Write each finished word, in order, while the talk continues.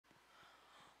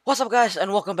What's up, guys,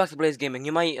 and welcome back to Blaze Gaming.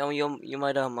 You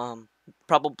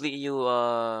probably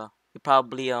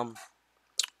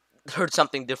heard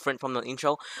something different from the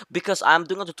intro because I'm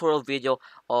doing a tutorial video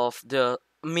of the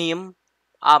meme.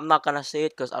 I'm not gonna say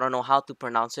it because I don't know how to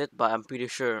pronounce it, but I'm pretty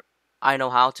sure I know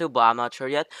how to, but I'm not sure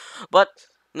yet. But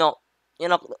no,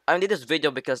 I did this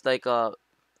video because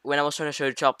when I was trying to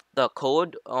search up the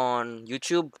code on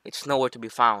YouTube, it's nowhere to be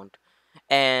found,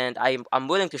 and I'm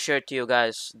willing to share to you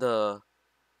guys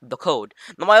the code.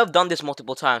 Now I have done this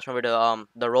multiple times. Remember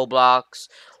the Roblox,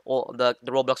 or the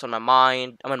Roblox on my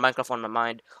mind. I mean Minecraft on my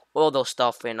mind. All those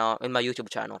stuff in my YouTube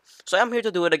channel. So I'm here to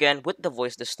do it again with the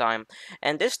voice this time.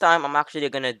 And this time I'm actually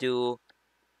gonna do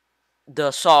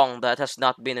the song that has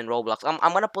not been in Roblox.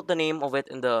 I'm gonna put the name of it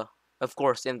in the, of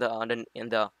course, in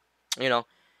the you know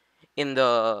in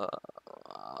the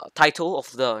title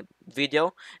of the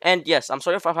video. And yes, I'm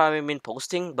sorry if I haven't been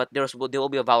posting, but there will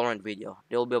be a Valorant video.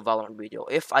 There will be a Valorant video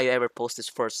if I ever post this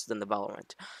first than the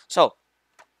Valorant. So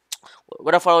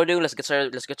without further ado, let's get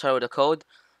started. Let's get started with the code.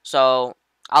 So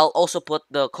I'll also put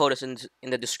the code in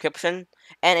the description,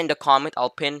 and in the comment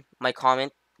I'll pin my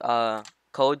comment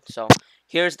code. So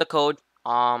here's the code.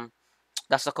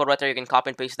 That's the code right there. You can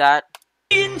copy and paste that.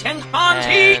 金钱看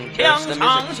齐，两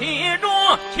场协作，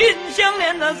心相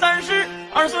连的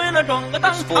32岁了，装个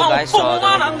当朝，驸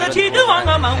马郎的气质王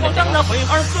啊，满皇上的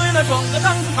22岁了，装个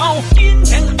当朝。金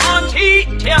钱看齐，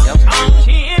两场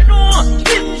协作，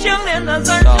心相连的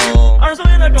32岁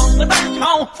了，装个当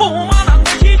朝，驸马郎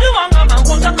的气质王啊，满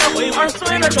皇上的22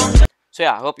岁了，装个。So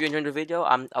yeah, I hope you enjoyed the video.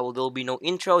 There'll be no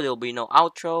intro, there'll be no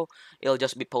outro. It'll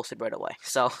just be posted right away.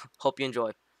 So hope you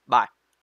enjoy. Bye.